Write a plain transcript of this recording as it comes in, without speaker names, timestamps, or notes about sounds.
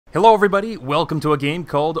Hello everybody, welcome to a game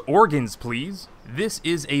called Organs Please. This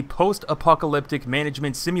is a post-apocalyptic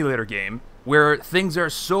management simulator game where things are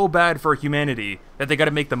so bad for humanity that they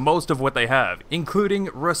gotta make the most of what they have, including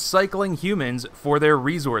recycling humans for their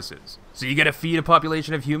resources. So you gotta feed a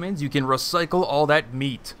population of humans, you can recycle all that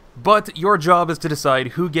meat. But your job is to decide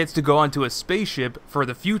who gets to go onto a spaceship for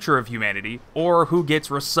the future of humanity, or who gets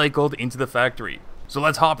recycled into the factory. So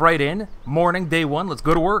let's hop right in. Morning, day one, let's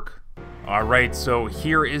go to work. Alright, so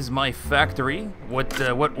here is my factory.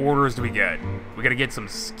 What orders do we get? We gotta get some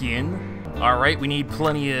skin. Alright, we need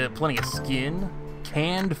plenty of skin,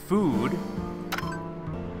 canned food,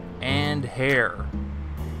 and hair.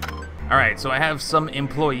 Alright, so I have some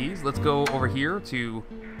employees. Let's go over here to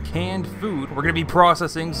canned food. We're gonna be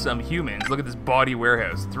processing some humans. Look at this body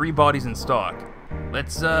warehouse. 3 bodies in stock.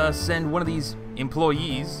 Let's send one of these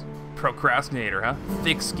employees, procrastinator, huh?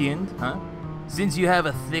 Thick-skinned, huh? Since you have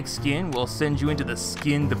a thick skin, we'll send you into the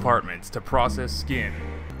skin department to process skin.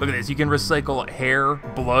 Look at this, you can recycle hair,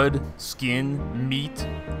 blood, skin, meat,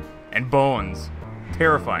 and bones.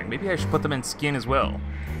 Terrifying. Maybe I should put them in skin as well.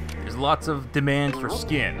 There's lots of demand for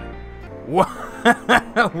skin. What?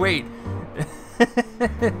 Wait.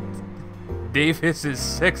 Davis is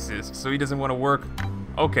sexist, so he doesn't want to work.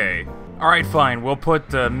 Okay. Alright, fine. We'll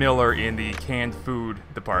put Miller in the canned food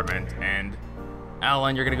department, and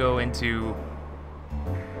Alan, you're gonna go into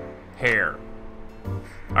hair.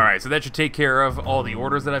 Alright, so that should take care of all the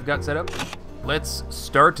orders that I've got set up. Let's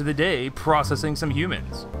start the day processing some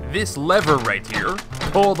humans. This lever right here,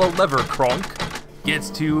 pull the lever, Kronk, gets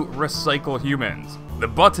to recycle humans. The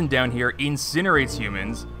button down here incinerates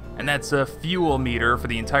humans, and that's a fuel meter for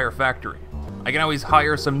the entire factory. I can always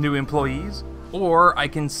hire some new employees, or I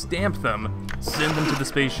can stamp them, send them to the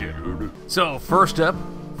spaceship. So first up,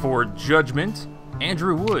 for judgment,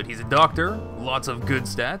 Andrew Wood. He's a doctor, lots of good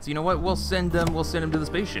stats. You know what? We'll send him to the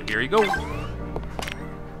spaceship. Here you go.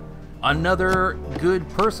 Another good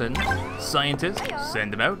person, scientist.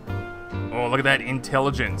 Send him out. Oh, look at that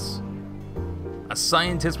intelligence. A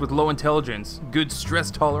scientist with low intelligence, good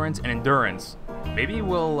stress tolerance and endurance. Maybe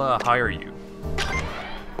we'll hire you.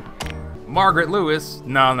 Margaret Lewis.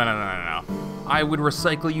 No. I would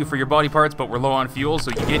recycle you for your body parts, but we're low on fuel, so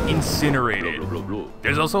you get incinerated.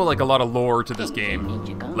 There's also like a lot of lore to this game.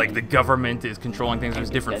 Like the government is controlling things. There's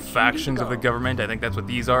different factions of the government. I think that's what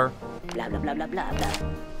these are. Blah, blah, blah, blah, blah, blah.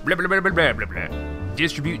 Blah, blah, blah, blah, blah, blah, blah.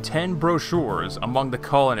 Distribute 10 brochures among the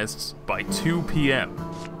colonists by 2 p.m.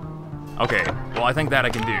 Okay, well I think that I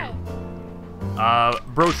can do.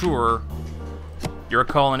 Brochure, you're a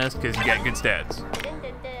colonist because you got good stats.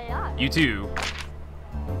 You too.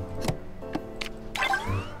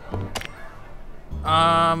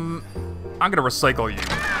 I'm gonna recycle you.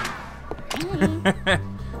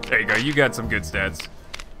 There you go, you got some good stats.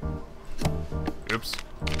 Oops.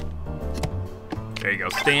 There you go,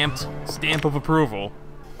 stamped. Stamp of approval.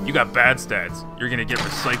 You got bad stats. You're gonna get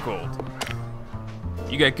recycled.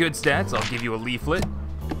 You got good stats, I'll give you a leaflet.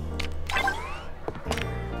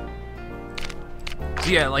 So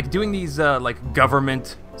yeah, like doing these like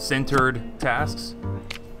government-centered tasks,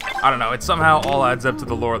 I don't know, it somehow all adds up to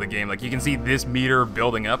the lore of the game. Like, you can see this meter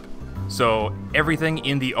building up, so everything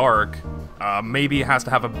in the arc maybe has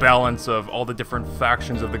to have a balance of all the different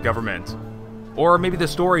factions of the government. Or maybe the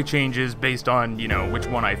story changes based on, you know, which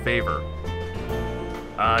one I favor.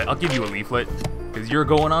 I'll give you a leaflet, because you're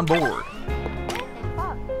going on board.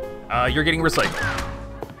 You're getting recycled.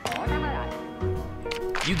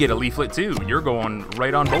 You get a leaflet too, you're going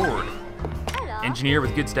right on board. Engineer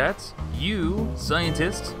with good stats. You,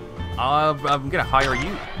 scientist, I'm gonna hire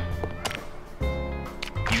you.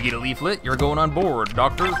 You get a leaflet, you're going on board,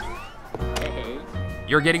 doctor.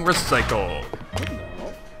 You're getting recycled.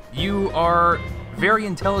 You are very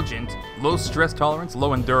intelligent, low stress tolerance,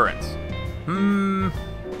 low endurance.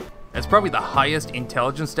 That's probably the highest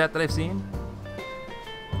intelligence stat that I've seen.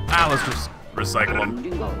 Let's just recycle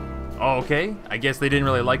them. Okay, I guess they didn't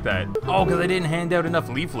really like that. Oh, because I didn't hand out enough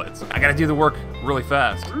leaflets. I gotta do the work really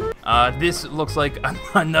fast. This looks like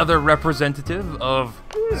another representative of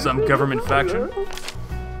some government faction.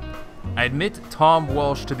 I admit Tom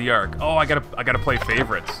Walsh to the Ark. Oh, I gotta play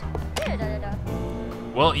favorites.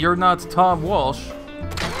 Well, you're not Tom Walsh.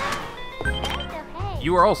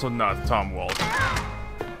 You are also not Tom Walsh.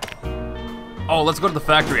 Oh, let's go to the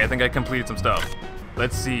factory. I think I completed some stuff.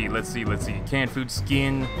 Let's see. Canned food,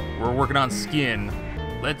 skin. We're working on skin.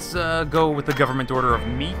 Let's go with the government order of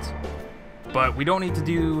meat. But we don't need to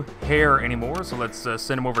do hair anymore, so let's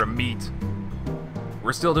send them over to meat.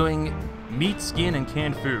 We're still doing meat, skin, and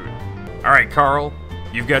canned food. Alright, Carl.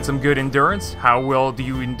 You've got some good endurance. How well do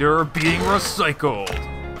you endure being recycled?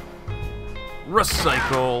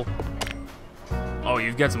 Recycle. Oh,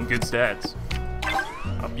 you've got some good stats.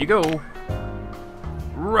 Up you go.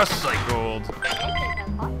 Recycled.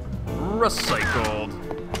 Recycled.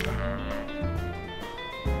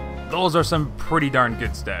 Those are some pretty darn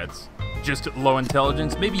good stats. Just low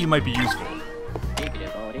intelligence, maybe you might be useful.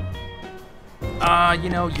 You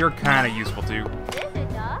know, you're kinda useful too.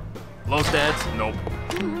 Low stats? Nope.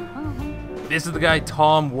 This is the guy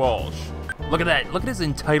Tom Walsh. Look at that, look at his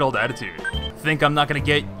entitled attitude. Think I'm not gonna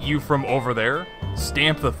get you from over there?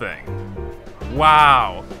 Stamp the thing.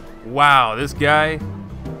 Wow. Wow, this guy,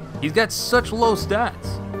 he's got such low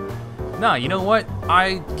stats. Nah, you know what?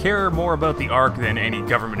 I care more about the Ark than any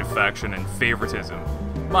government faction and favoritism.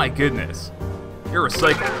 My goodness. You're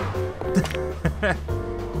recycled.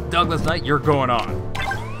 Douglas Knight, you're going on.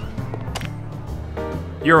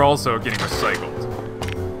 You're also getting recycled.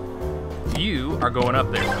 You are going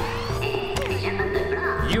up there.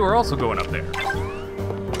 You are also going up there.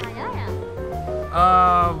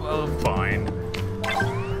 Oh, fine.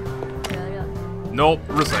 Nope,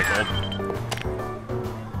 recycled.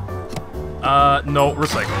 No,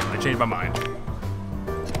 recycled. I changed my mind.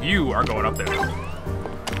 You are going up there.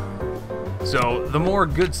 So, the more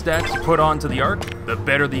good stats you put onto the Ark, the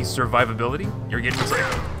better the survivability. You're getting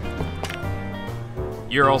recycled.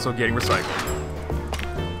 You're also getting recycled.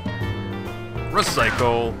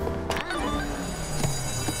 Recycle.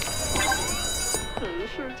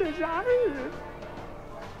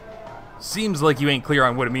 Seems like you ain't clear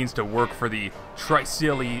on what it means to work for the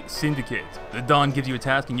Triceli Syndicate. The Dawn gives you a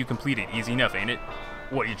task and you complete it. Easy enough, ain't it?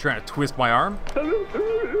 What, you trying to twist my arm?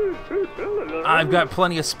 I've got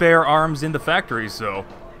plenty of spare arms in the factory, so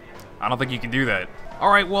I don't think you can do that.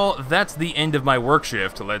 Alright, well, that's the end of my work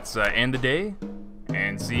shift. Let's end the day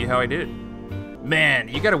and see how I did. Man,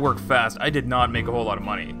 you gotta work fast. I did not make a whole lot of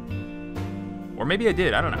money. Or maybe I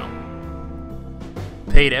did, I don't know.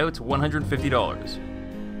 Paid out $150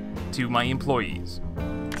 to my employees.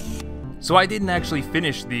 So I didn't actually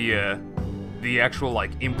finish the actual,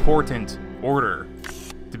 like, important order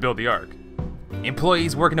to build the Ark.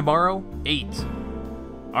 Employees working tomorrow? 8.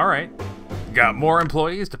 Alright. Got more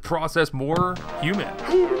employees to process more humans.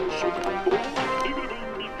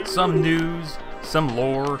 Some news, some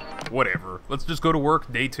lore, whatever. Let's just go to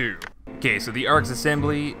work, day 2. Okay, so the Ark's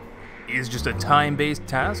assembly is just a time-based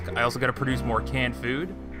task. I also gotta produce more canned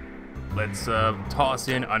food. Let's toss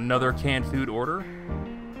in another canned food order.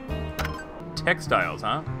 Textiles,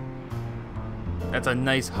 huh? That's a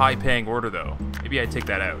nice high-paying order, though. Maybe I'd take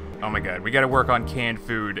that out. Oh my god, we gotta work on canned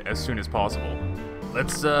food as soon as possible.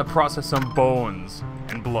 Let's process some bones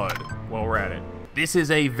and blood while we're at it. This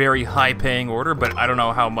is a very high-paying order, but I don't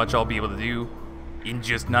know how much I'll be able to do in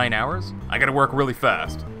just 9 hours. I gotta work really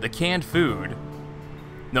fast. The canned food...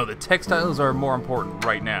 No, the textiles are more important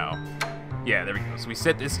right now. Yeah, there we go. So we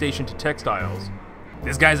set this station to textiles.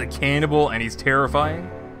 This guy's a cannibal and he's terrifying.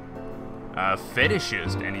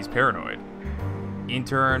 Fetishist and he's paranoid.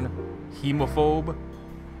 Intern, hemophobe,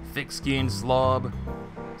 thick-skinned slob,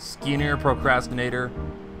 Skinner procrastinator,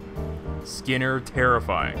 Skinner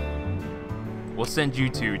terrifying. We'll send you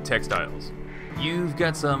to textiles. You've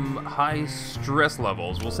got some high stress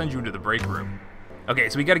levels. We'll send you into the break room. Okay,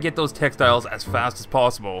 so we gotta get those textiles as fast as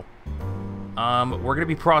possible. We're gonna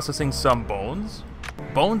be processing some bones.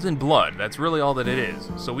 Bones and blood, that's really all that it is.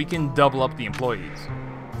 So we can double up the employees.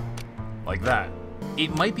 Like that.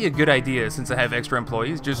 It might be a good idea, since I have extra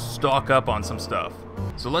employees, just stock up on some stuff.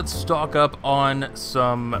 So let's stock up on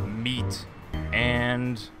some meat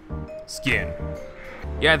and skin.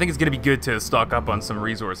 Yeah, I think it's gonna be good to stock up on some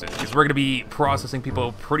resources, because we're gonna be processing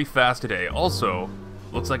people pretty fast today. Also,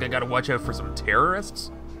 looks like I gotta watch out for some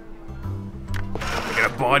terrorists. I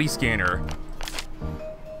got a body scanner.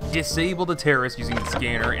 Disable the terrorist using the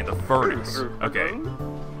scanner and the furnace. Okay.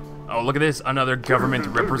 Oh, look at this, another government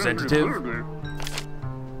representative.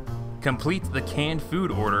 Complete the canned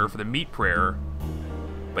food order for the meat prayer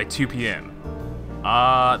by 2 p.m.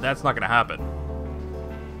 That's not gonna happen.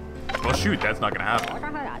 Well, shoot, that's not gonna happen.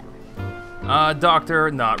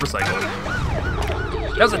 Doctor, not recycled.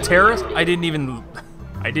 That was a terrorist? I didn't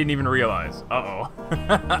even realize. Uh-oh.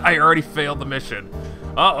 I already failed the mission.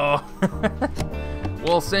 Uh-oh.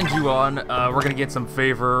 We'll send you on. We're gonna get some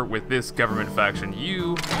favor with this government faction.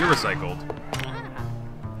 You're recycled.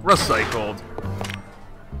 Recycled.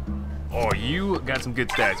 Oh, you got some good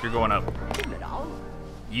stats. You're going up.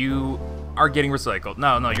 You are getting recycled.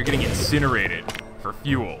 No, you're getting incinerated for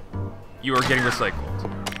fuel. You are getting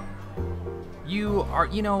recycled. You are,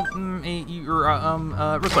 you're,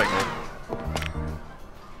 recycled.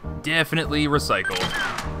 Definitely recycled.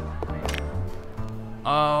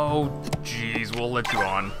 Oh, jeez, we'll let you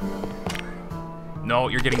on. No,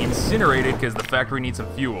 you're getting incinerated because the factory needs some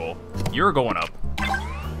fuel. You're going up.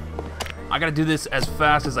 I gotta do this as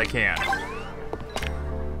fast as I can.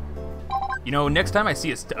 You know, next time I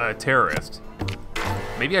see a terrorist,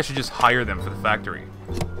 maybe I should just hire them for the factory.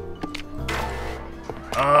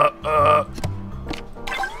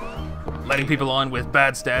 Letting people on with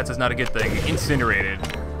bad stats is not a good thing. Incinerated.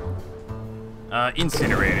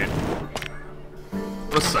 Incinerated.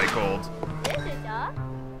 Recycled.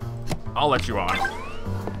 I'll let you on.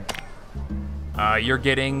 You're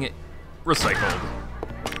getting recycled.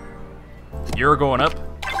 You're going up.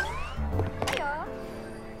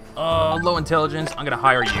 Low intelligence. I'm gonna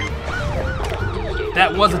hire you.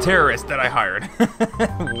 That was a terrorist that I hired.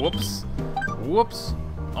 Whoops. Whoops.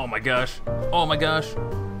 Oh my gosh. Oh my gosh.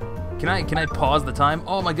 Can I pause the time?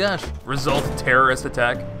 Oh my gosh. Result terrorist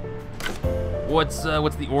attack. What's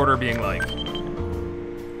the order being like?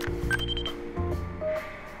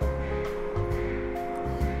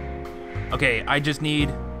 Okay, I just need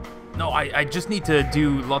to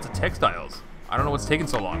do lots of textiles. I don't know what's taking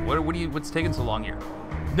so long. What's taking so long here?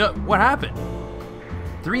 No, what happened?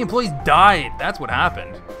 3 employees died. That's what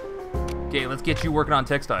happened. Okay, let's get you working on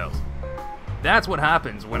textiles. That's what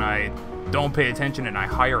happens when I don't pay attention and I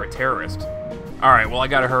hire a terrorist. All right, well, I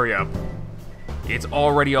gotta hurry up. It's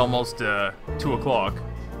already almost 2 o'clock.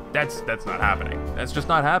 That's not happening. That's just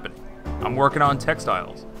not happening. I'm working on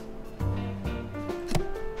textiles.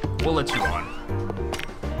 We'll let you on.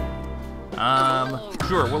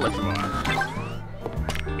 Sure, we'll let you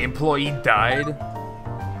on. Employee died.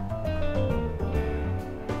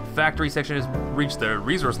 Factory section has reached the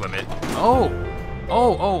resource limit. Oh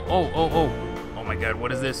my god,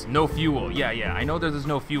 what is this? No fuel. Yeah, I know there's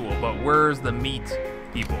no fuel, but where's the meat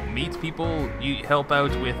people? Meat people, you help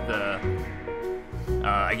out with,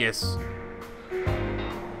 I guess,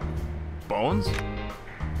 bones?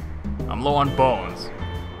 I'm low on bones.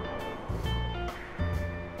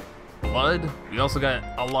 Blood? We also got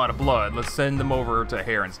a lot of blood. Let's send them over to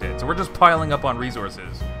hair instead. So we're just piling up on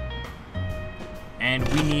resources. And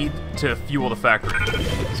we need to fuel the factory.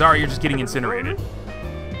 Sorry, you're just getting incinerated.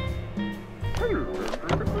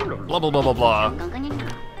 Blah, blah, blah, blah, blah.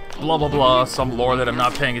 Blah, blah, blah. Some lore that I'm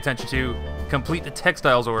not paying attention to. Complete the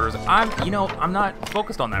textiles orders. I'm not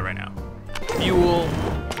focused on that right now. Fuel.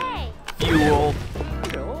 Fuel.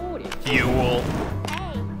 Fuel.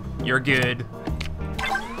 You're good.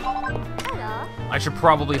 I should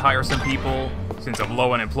probably hire some people since I'm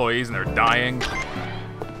low on employees and they're dying.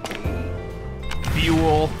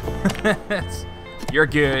 Fuel. You're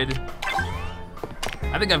good.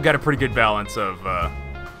 I think I've got a pretty good balance of,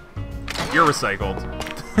 you're recycled.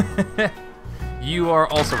 You are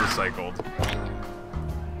also recycled.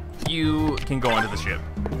 You can go onto the ship.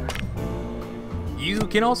 You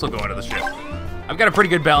can also go onto the ship. I've got a pretty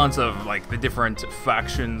good balance of, like, the different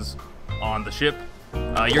factions on the ship.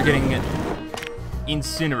 You're getting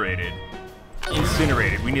incinerated.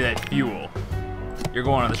 Incinerated. We need that fuel. You're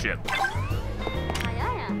going on the ship.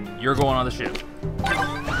 You're going on the ship.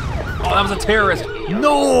 Oh, that was a terrorist.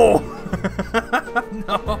 No!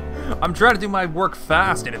 No. I'm trying to do my work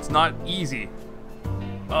fast and it's not easy.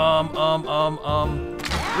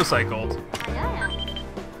 Recycled.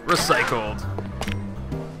 Recycled.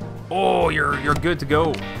 Oh, you're good to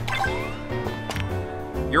go.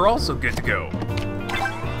 You're also good to go.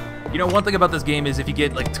 You know, one thing about this game is if you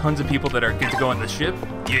get like tons of people that are good to go on the ship,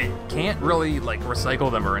 you can't really like recycle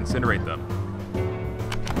them or incinerate them.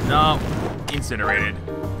 No, incinerated.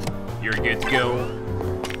 You're good to go.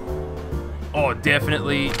 Oh,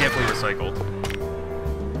 definitely recycled.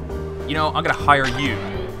 You know, I'm gonna hire you.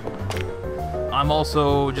 I'm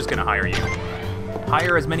also just gonna hire you.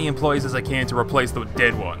 Hire as many employees as I can to replace the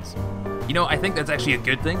dead ones. You know, I think that's actually a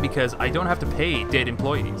good thing because I don't have to pay dead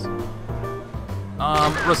employees.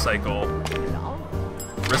 Recycle.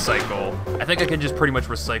 Recycle. I think I can just pretty much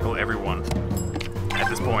recycle everyone at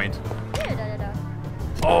this point.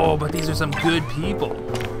 Oh, but these are some good people.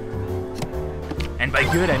 And by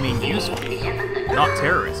good, I mean useful, not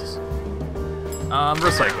terrorists.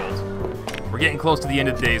 Recycled. We're getting close to the end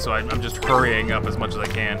of the day, so I'm just hurrying up as much as I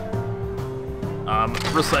can.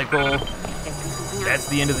 Recycle. That's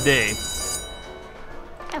the end of the day.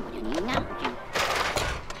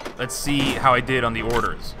 Let's see how I did on the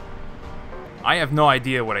orders. I have no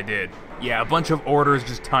idea what I did. Yeah, a bunch of orders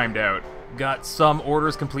just timed out. Got some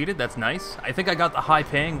orders completed, that's nice. I think I got the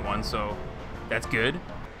high-paying one, so that's good.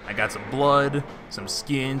 I got some blood, some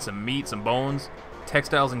skin, some meat, some bones,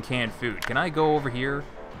 textiles, and canned food. Can I go over here?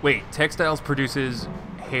 Wait, textiles produces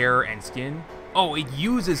hair and skin? Oh, it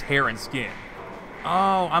uses hair and skin.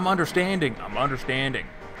 Oh, I'm understanding. I'm understanding.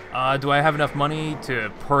 Do I have enough money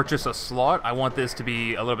to purchase a slot? I want this to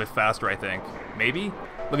be a little bit faster, I think. Maybe?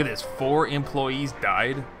 Look at this, 4 employees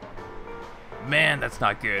died. Man, that's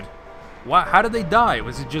not good. Why, how did they die?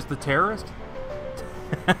 Was it just the terrorist?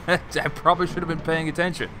 I probably should have been paying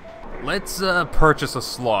attention. Let's purchase a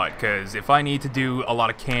slot, because if I need to do a lot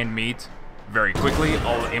of canned meat very quickly,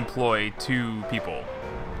 I'll employ 2 people.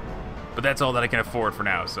 But that's all that I can afford for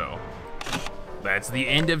now, so... That's the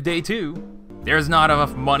end of day 2. There's not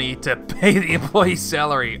enough money to pay the employee's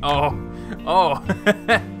salary. Oh.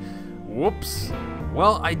 Whoops.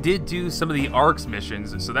 Well, I did do some of the ARC's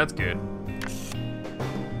missions, so that's good.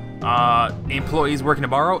 Employees working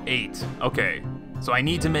tomorrow? 8. Okay. So I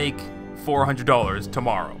need to make $400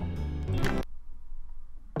 tomorrow.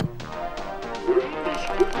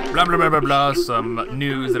 Blah, blah, blah, blah, blah. Some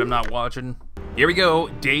news that I'm not watching. Here we go.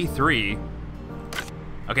 Day 3.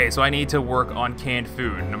 Okay, so I need to work on canned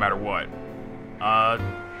food no matter what.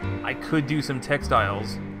 I could do some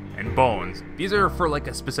textiles and bones. These are for like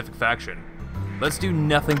a specific faction. Let's do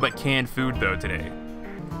nothing but canned food though today.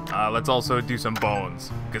 Let's also do some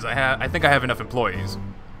bones because I think I have enough employees.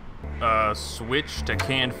 Switch to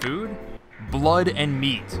canned food. Blood and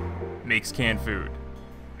meat makes canned food.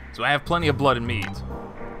 So I have plenty of blood and meat.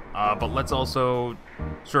 But let's also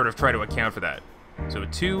sort of try to account for that. So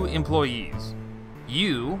 2 employees.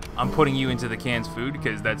 I'm putting you into the canned food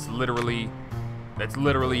because that's literally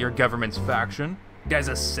your government's faction. Guy's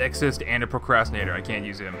a sexist and a procrastinator. I can't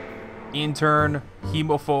use him. Intern,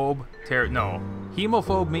 hemophobe, no.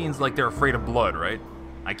 Hemophobe means like they're afraid of blood, right?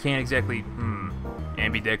 I can't exactly,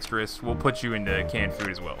 ambidextrous. We'll put you into canned food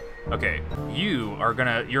as well. Okay,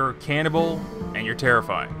 you're cannibal and you're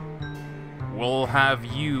terrifying. We'll have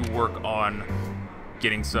you work on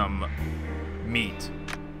getting some meat.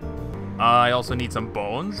 I also need some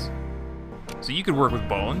bones. So you could work with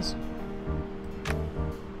bones.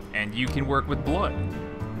 And you can work with blood.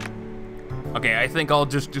 Okay, I think I'll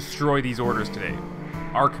just destroy these orders today.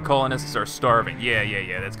 Ark colonists are starving.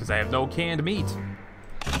 Yeah, that's because I have no canned meat.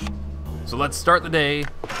 So let's start the day.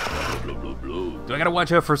 Do I gotta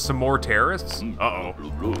watch out for some more terrorists? Uh-oh.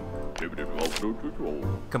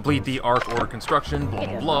 Complete the Ark order construction, blah,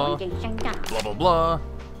 blah, blah. Blah, blah, blah.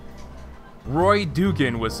 Roy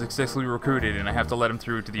Dugan was successfully recruited and I have to let him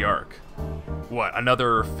through to the Ark. What,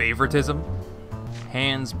 another favoritism?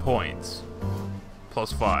 Hands points.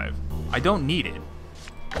 +5. I don't need it.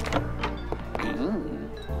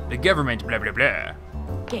 The government, blah, blah, blah.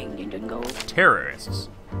 Terrorists.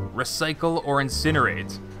 Recycle or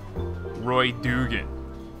incinerate. Roy Dugan.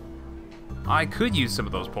 I could use some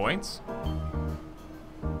of those points.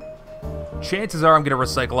 Chances are I'm gonna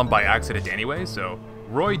recycle them by accident anyway, so...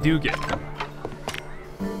 Roy Dugan.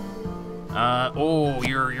 Oh,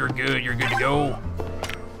 you're good to go.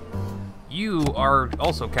 You are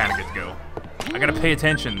also kind of good to go. I gotta pay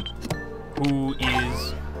attention. Who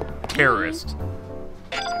is terrorist?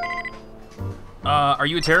 Are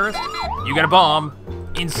you a terrorist? You got a bomb.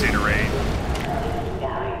 Incinerate.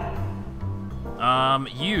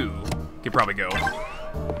 You could probably go.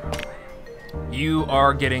 You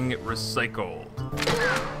are getting recycled.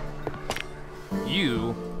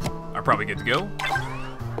 You are probably good to go.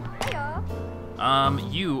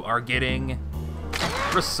 You are getting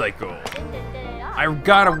recycled. I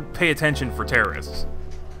gotta pay attention for terrorists.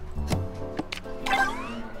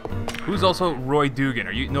 Who's also Roy Dugan?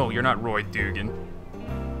 Are you? No, you're not Roy Dugan.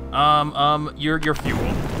 You're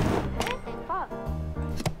fuel.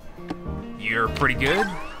 You're pretty good.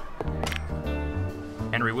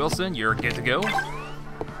 Henry Wilson, you're good to go.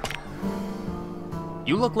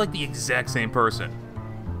 You look like the exact same person.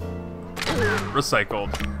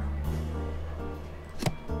 Recycled.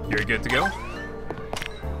 You're good to go.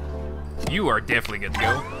 You are definitely good to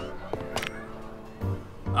go.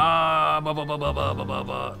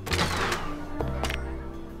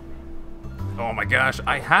 Oh my gosh,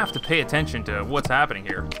 I have to pay attention to what's happening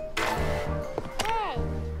here.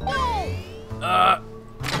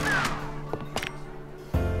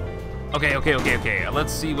 Okay.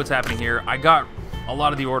 Let's see what's happening here. I got a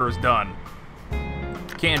lot of the orders done.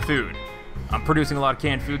 Canned food. I'm producing a lot of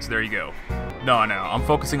canned food, so there you go. No, I'm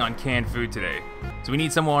focusing on canned food today. So we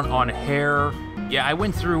need someone on hair. Yeah, I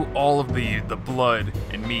went through all of the blood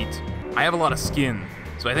and meat. I have a lot of skin,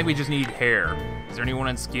 so I think we just need hair. Is there anyone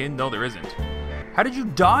on skin? No, there isn't. How did you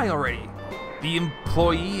die already? The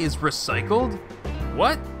employee is recycled?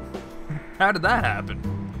 What? How did that happen?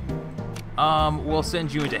 We'll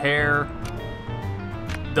send you into hair.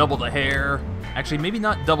 Double the hair. Actually, maybe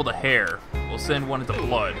not double the hair. We'll send one into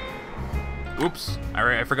blood. Oops,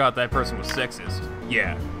 I forgot that person was sexist.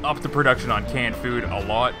 Yeah, up the production on canned food a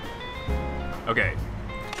lot. Okay.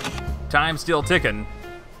 Time's still ticking.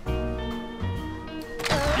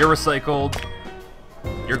 You're recycled.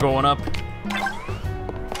 You're going up.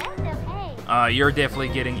 You're definitely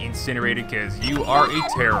getting incinerated because you are a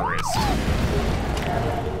terrorist.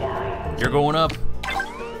 You're going up.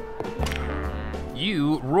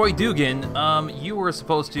 You, Roy Dugan, you were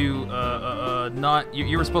supposed to,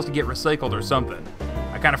 you were supposed to get recycled or something.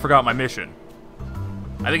 I kind of forgot my mission.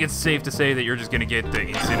 I think it's safe to say that you're just gonna get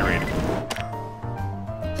incinerated.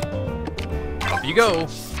 Up you go.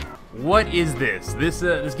 What is this?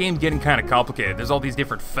 This game's getting kind of complicated. There's all these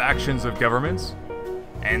different factions of governments,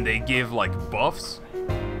 and they give, like, buffs.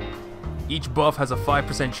 Each buff has a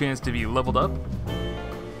 5% chance to be leveled up.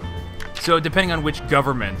 So, depending on which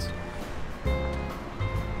government...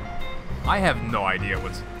 I have no idea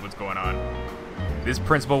what's going on. This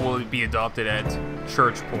principle will be adopted at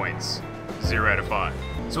church points, 0 out of 5.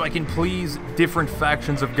 So I can please different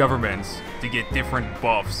factions of governments to get different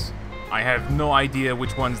buffs. I have no idea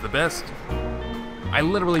which one's the best. I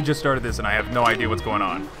literally just started this and I have no idea what's going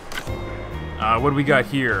on. What do we got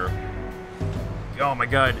here? Oh my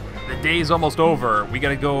god, the day's almost over. We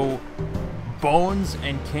gotta go bones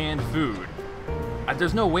and canned food.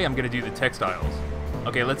 There's no way I'm gonna do the textiles.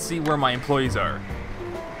 Okay, let's see where my employees are.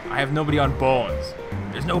 I have nobody on bones.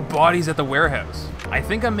 There's no bodies at the warehouse. I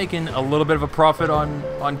think I'm making a little bit of a profit on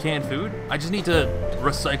canned food. I just need to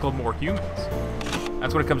recycle more humans.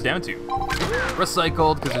 That's what it comes down to.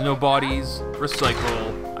 Recycled, because there's no bodies.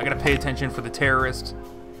 Recycle. I gotta pay attention for the terrorist.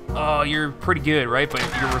 Oh, you're pretty good, right? But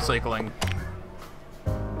you're recycling.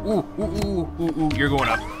 Ooh, ooh, ooh, ooh, ooh, you're going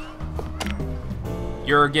up.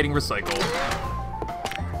 You're getting recycled.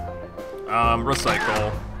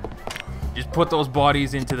 Recycle. Just put those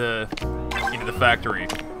bodies into the factory.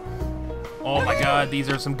 Oh my god, these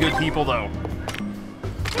are some good people though.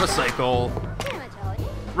 Recycle.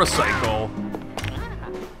 Recycle.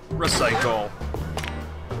 Recycle.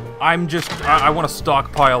 I want to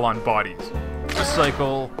stockpile on bodies.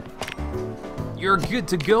 Recycle. You're good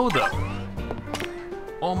to go though.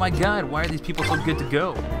 Oh my god, why are these people so good to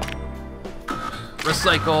go?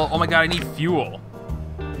 Recycle. Oh my god, I need fuel.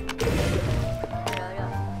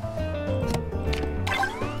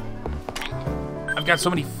 I've got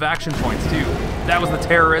so many faction points too. That was the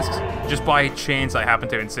terrorist. Just by chance I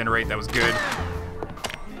happened to incinerate. That was good.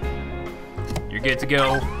 You're good to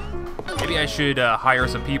go. Maybe I should hire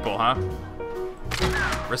some people, huh?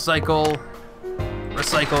 Recycle.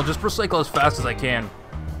 Recycle. Just recycle as fast as I can.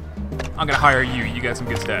 I'm gonna hire you. You got some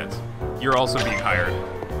good stats. You're also being hired.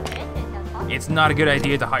 It's not a good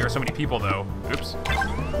idea to hire so many people though. Oops.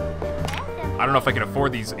 I don't know if I can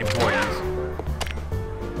afford these employees.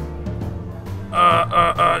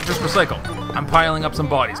 Just recycle. I'm piling up some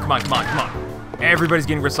bodies. Come on, come on, come on. Everybody's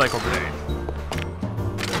getting recycled today.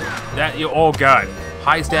 Oh god.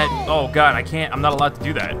 High stat. Oh god, I can't. I'm not allowed to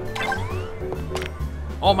do that.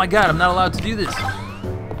 Oh my god, I'm not allowed to do this.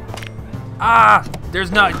 Ah,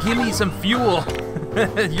 there's not. Give me some fuel.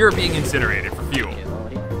 You're being incinerated for fuel.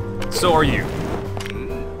 So are you.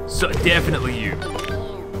 So definitely you.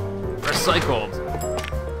 Recycled.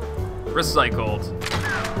 Recycled.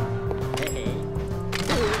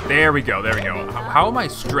 There we go, there we go. How am I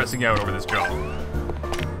stressing out over this job?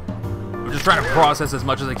 I'm just trying to process as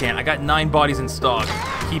much as I can. I got 9 bodies in stock.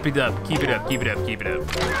 Keep it up, keep it up, keep it up, keep it up.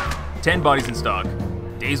 10 bodies in stock.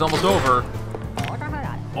 Day's almost over.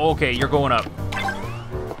 Okay, you're going up.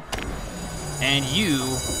 And you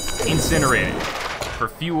incinerated for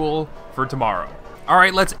fuel for tomorrow. All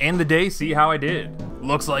right, let's end the day, see how I did.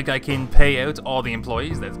 Looks like I can pay out all the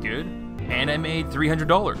employees, that's good. And I made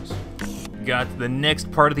 $300. Got the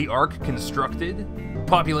next part of the arc constructed.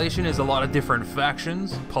 Population is a lot of different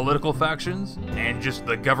factions, political factions, and just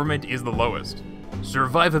the government is the lowest.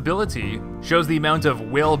 Survivability shows the amount of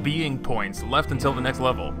well-being points left until the next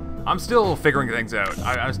level. I'm still figuring things out.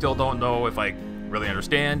 I still don't know if I really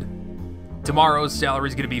understand. Tomorrow's salary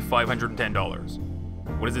is going to be $510.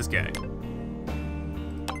 What is this guy?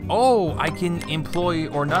 Oh, I can employ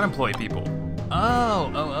or not employ people. Oh.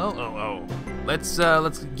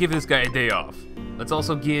 Let's give this guy a day off. Let's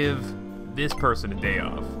also give this person a day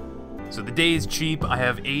off. So the day is cheap. I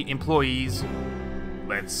have 8 employees.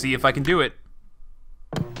 Let's see if I can do it.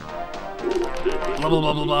 Blah, blah,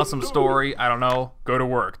 blah, blah, blah, some story. I don't know. Go to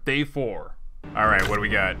work. Day 4. All right, what do we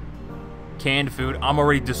got? Canned food. I'm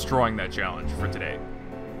already destroying that challenge for today.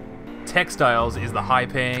 Textiles is the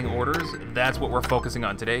high-paying orders. That's what we're focusing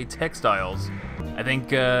on today. Textiles. I think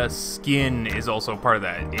skin is also part of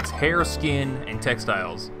that. It's hair, skin, and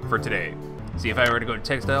textiles for today. See, if I were to go to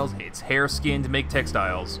textiles, it's hair, skin to make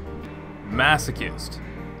textiles. Masochist,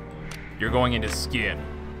 you're going into skin.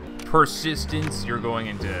 Persistence, you're going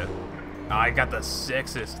into I got the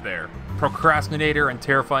sexist there. Procrastinator and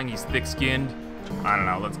terrifying, he's thick-skinned. I don't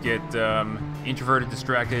know, let's get introverted,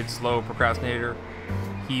 distracted, slow, procrastinator,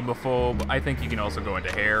 hemophobe. I think you can also go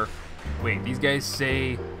into hair. Wait, these guys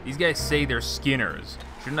say they're skinners.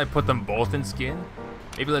 Shouldn't I put them both in skin?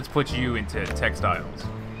 Maybe let's put you into textiles.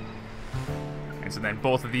 And so then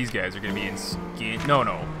both of these guys are gonna be in skin. No,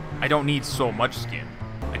 I don't need so much skin.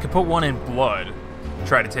 I could put one in blood,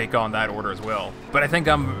 try to take on that order as well. But I think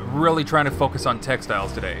I'm really trying to focus on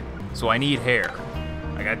textiles today. So I need hair.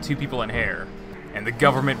 I got 2 people in hair. And the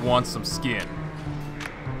government wants some skin.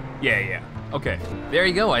 Yeah. Okay. There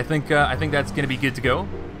you go. I think that's gonna be good to go.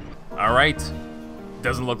 All right.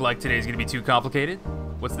 Doesn't look like today's gonna be too complicated.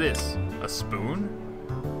 What's this? A spoon?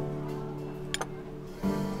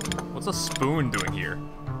 What's a spoon doing here?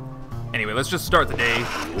 Anyway, let's just start the day,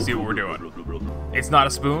 see what we're doing. It's not a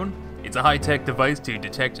spoon. It's a high-tech device to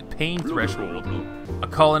detect pain threshold. A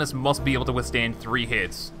colonist must be able to withstand 3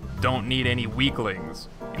 hits. Don't need any weaklings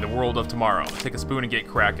in the world of tomorrow. Take a spoon and get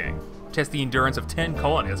cracking. Test the endurance of 10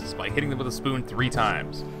 colonists by hitting them with a spoon 3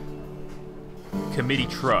 times. Committee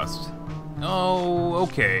trust. Oh,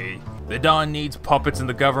 okay. The Don needs puppets in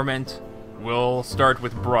the government. We'll start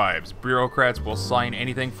with bribes. Bureaucrats will sign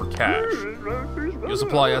anything for cash. You'll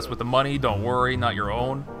supply us with the money, don't worry, not your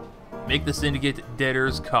own. Make the syndicate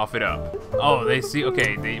debtors cough it up. Oh, they see,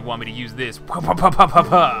 okay, they want me to use this.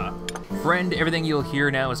 Friend, everything you'll hear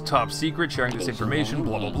now is top secret, sharing this information,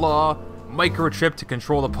 blah blah blah. Microchip to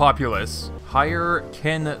control the populace. Hire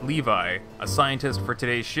Ken Levi, a scientist for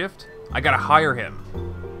today's shift. I gotta hire him.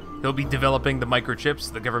 He'll be developing the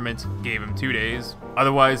microchips. The government gave him 2 days.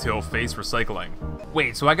 Otherwise, he'll face recycling.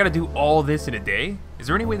 Wait, so I gotta do all this in a day? Is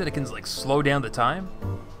there any way that I can, like, slow down the time?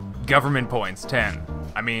 Government points, 10.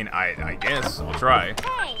 I mean, I guess. I'll try.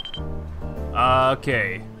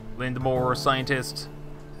 Okay. Lindmore, scientist.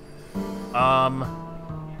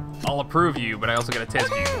 I'll approve you, but I also gotta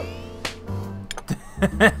test you.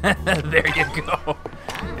 There you go.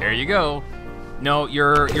 There you go. No,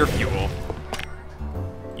 you're fuel.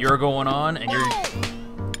 You're going on, and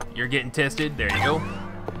you're getting tested. There you go.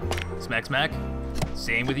 Smack, smack.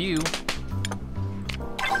 Same with you.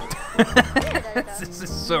 This is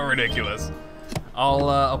so ridiculous.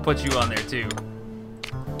 I'll put you on there too.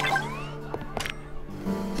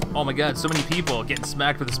 Oh my god, so many people getting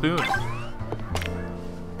smacked with a spoon.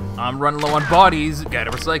 I'm running low on bodies. Gotta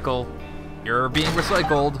recycle. You're being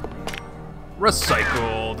recycled.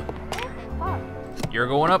 Recycled. You're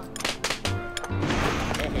going up.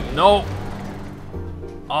 No.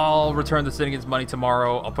 I'll return the syndicate's money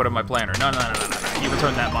tomorrow. I'll put it in my planner. No. You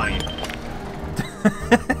return that money.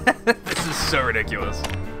 This is so ridiculous.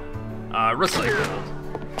 Recycled.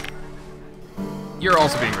 You're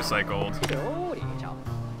also being recycled.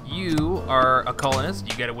 You are a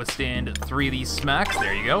colonist. You gotta withstand 3 of these smacks.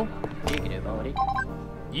 There you go.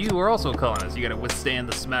 You are also a colonist. You gotta withstand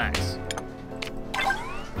the smacks.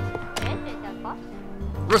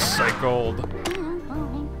 Recycled.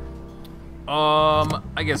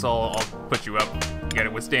 I guess I'll put you up. You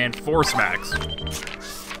gotta withstand 4 smacks.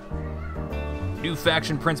 New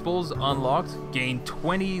faction principles unlocked. Gain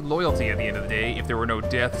 20 loyalty at the end of the day if there were no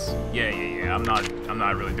deaths. Yeah. I'm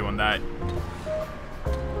not really doing that.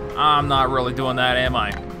 I'm not really doing that, am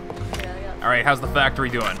I? All right, how's the factory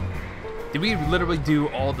doing? Did we literally do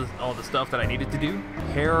all the stuff that I needed to do?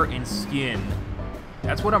 Hair and skin.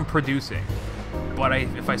 That's what I'm producing. But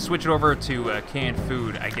if I switch it over to canned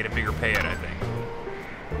food, I get a bigger payout, I think.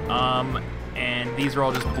 And these are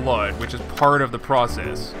all just blood, which is part of the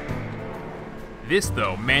process. This,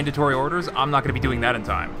 though, mandatory orders, I'm not going to be doing that in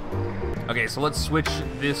time. Okay, so let's switch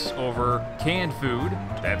this over. Canned food,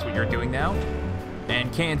 that's what you're doing now.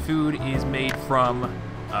 And canned food is made from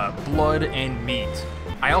blood and meat.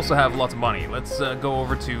 I also have lots of money. Let's go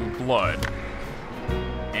over to blood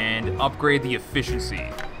and upgrade the efficiency.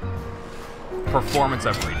 Performance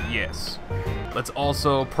upgrade, yes. Let's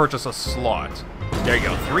also purchase a slot. There you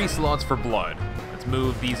go, 3 slots for blood. Let's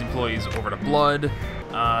move these employees over to blood.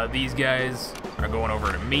 These guys are going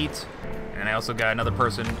over to meat. And I also got another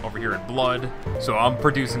person over here at blood. So I'm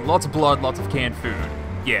producing lots of blood, lots of canned food.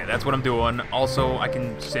 Yeah, that's what I'm doing. Also, I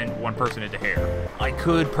can send 1 person into hair. I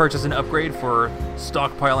could purchase an upgrade for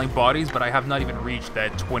stockpiling bodies, but I have not even reached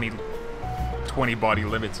that 20 body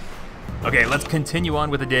limit. Okay, let's continue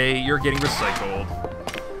on with the day. You're getting recycled.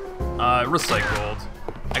 Recycled.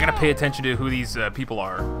 I gotta pay attention to who these people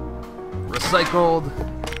are. Recycled.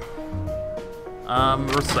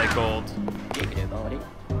 Recycled.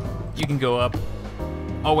 You can go up.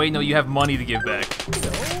 Oh wait, no, you have money to give back.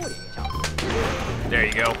 There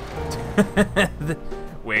you go.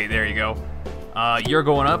 Wait, there you go. You're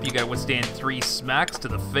going up. You gotta withstand 3 smacks to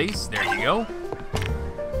the face. There you go.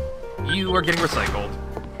 You are getting recycled.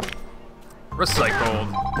 Recycled.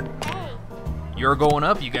 You're going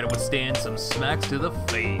up. You gotta withstand some smacks to the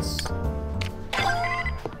face.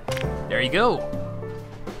 There you go.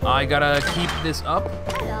 I gotta keep this up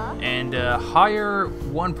and hire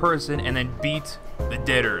 1 person and then beat the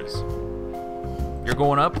debtors. You're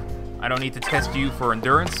going up. I don't need to test you for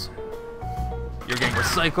endurance. You're getting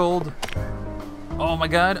recycled. Oh my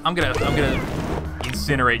god, I'm gonna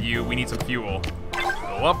incinerate you. We need some fuel.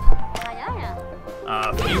 Go up.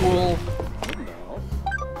 Fuel.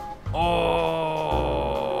 Oh,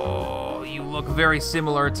 you look very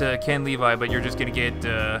similar to Ken Levi, but you're just gonna get,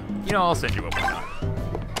 you know, I'll send you up. Why not?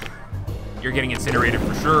 You're getting incinerated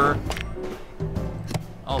for sure.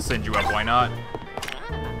 I'll send you up, why not?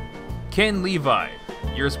 Ken Levi,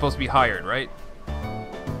 you're supposed to be hired, right?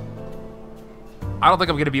 I don't think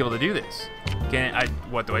I'm gonna be able to do this.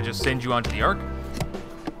 What, do I just send you onto the Ark?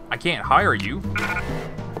 I can't hire you.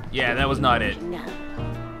 Yeah, that was not it.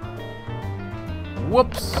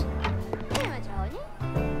 Whoops.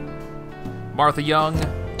 Martha Young,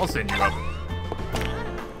 I'll send you up.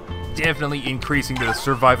 Definitely increasing the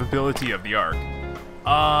survivability of the Ark.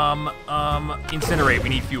 Incinerate, we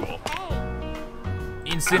need fuel.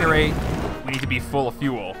 Incinerate, we need to be full of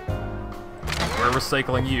fuel. We're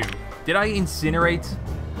recycling you. Did I incinerate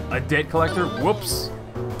a debt collector? Whoops.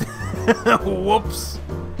 Whoops.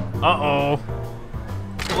 Uh-oh.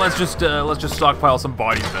 Let's just stockpile some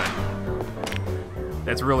bodies then.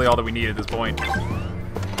 That's really all that we need at this point.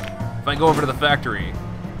 If I go over to the factory,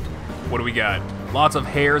 what do we got? Lots of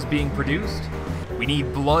hairs being produced. We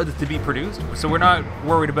need blood to be produced, so we're not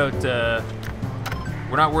worried about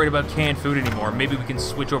canned food anymore. Maybe we can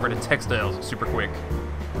switch over to textiles super quick,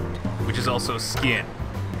 which is also skin.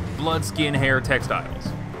 Blood, skin, hair, textiles.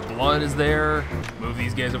 Blood is there. Move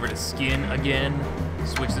these guys over to skin again.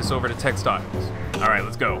 Switch this over to textiles. All right,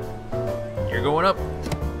 let's go. You're going up.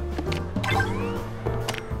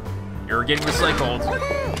 You're getting recycled.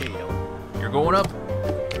 You're going up.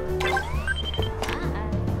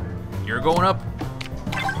 You're going up.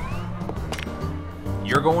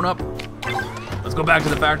 You're going up. Let's go back to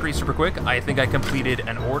the factory super quick. I think I completed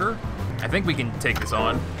an order. I think we can take this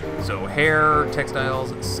on. So hair,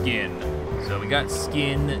 textiles, skin. So we got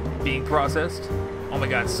skin being processed. Oh my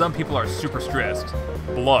god, some people are super stressed.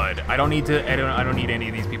 Blood. I don't need any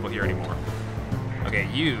of these people here anymore. Okay,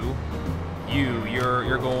 you're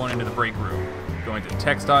going into the break room. Going to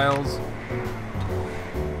textiles.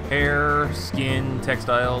 Hair, skin,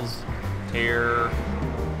 textiles, hair,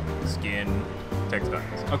 skin,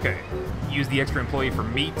 textiles. Okay. Use the extra employee for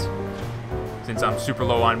meat, since I'm super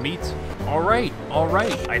low on meat. Alright,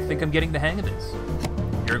 alright. I think I'm getting the hang of this.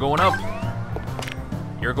 You're going up.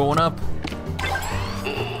 You're going up.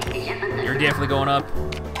 You're definitely going up.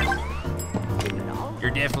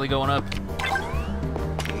 You're definitely going up.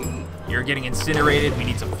 You're getting incinerated. We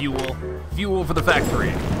need some fuel. Fuel for the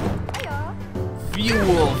factory.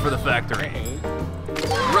 Fuel for the factory.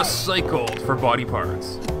 Recycled for body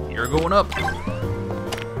parts. You're going up.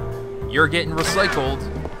 You're getting recycled.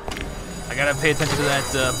 I gotta pay attention to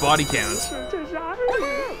that body count.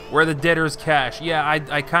 Where are the debtors' cash? Yeah,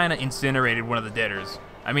 I kinda incinerated one of the debtors.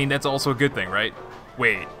 I mean, that's also a good thing, right?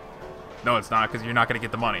 Wait. No, it's not, because you're not gonna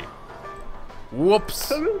get the money.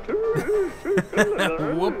 Whoops.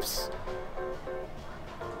 Whoops.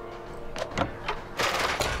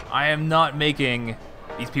 I am not making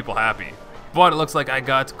these people happy. But it looks like I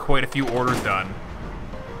got quite a few orders done.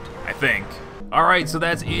 I think. Alright, so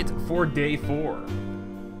that's it for day 4.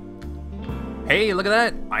 Hey, look at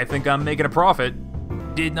that. I think I'm making a profit.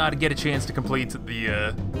 Did not get a chance to complete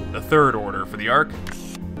the 3rd order for the Ark.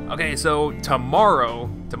 Okay, so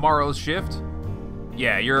tomorrow's shift.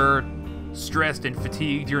 Yeah, you're stressed and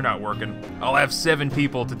fatigued, you're not working. I'll have 7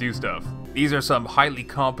 people to do stuff. These are some highly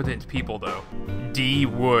competent people, though. D.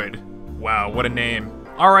 Wood. Wow, what a name.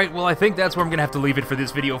 Alright, well I think that's where I'm gonna have to leave it for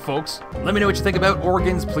this video, folks. Let me know what you think about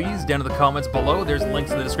organs, please, down in the comments below. There's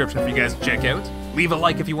links in the description for you guys to check out. Leave a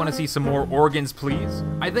like if you want to see some more organs, please.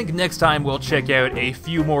 I think next time we'll check out a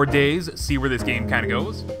few more days, see where this game kind of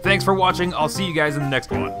goes. Thanks for watching, I'll see you guys in the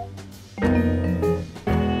next one.